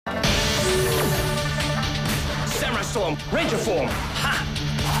Storm, Ranger form. Ha!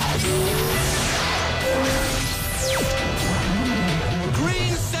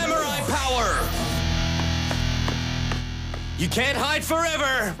 Green Samurai power! You can't hide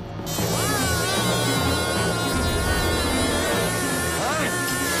forever!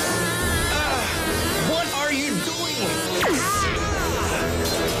 What are you doing?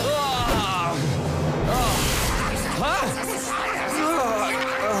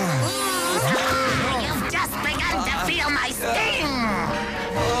 You've just begun to feel my sting!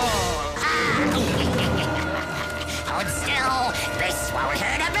 Hold still, this won't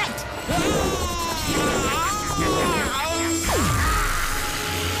hurt a bit!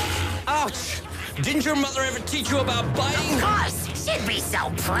 Ouch! Didn't your mother ever teach you about biting? Of course! She'd be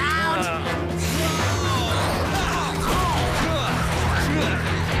so proud!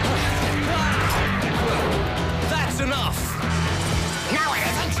 That's enough! No, it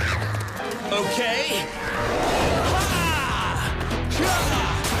isn't! Okay.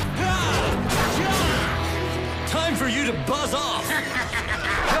 Time for you to buzz off.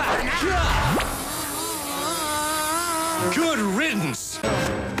 Good riddance.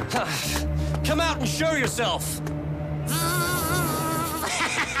 Come out and show yourself.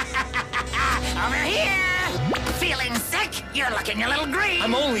 Over here! Feeling sick? You're looking a little green.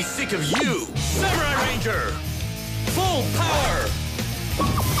 I'm only sick of you. Samurai Ranger! Full power!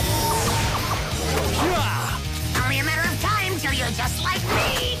 Only a matter of time till you're just like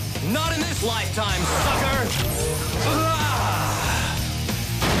me! Not in this lifetime, sucker!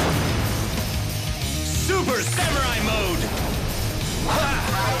 Super Samurai mode!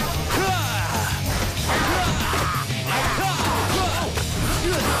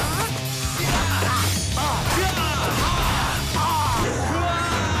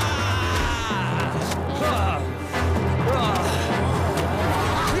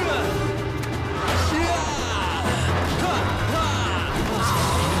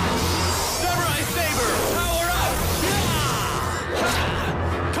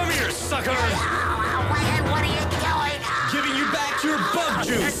 Sucker! What are you doing? Giving you back your bug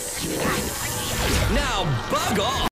juice! Now, bug off!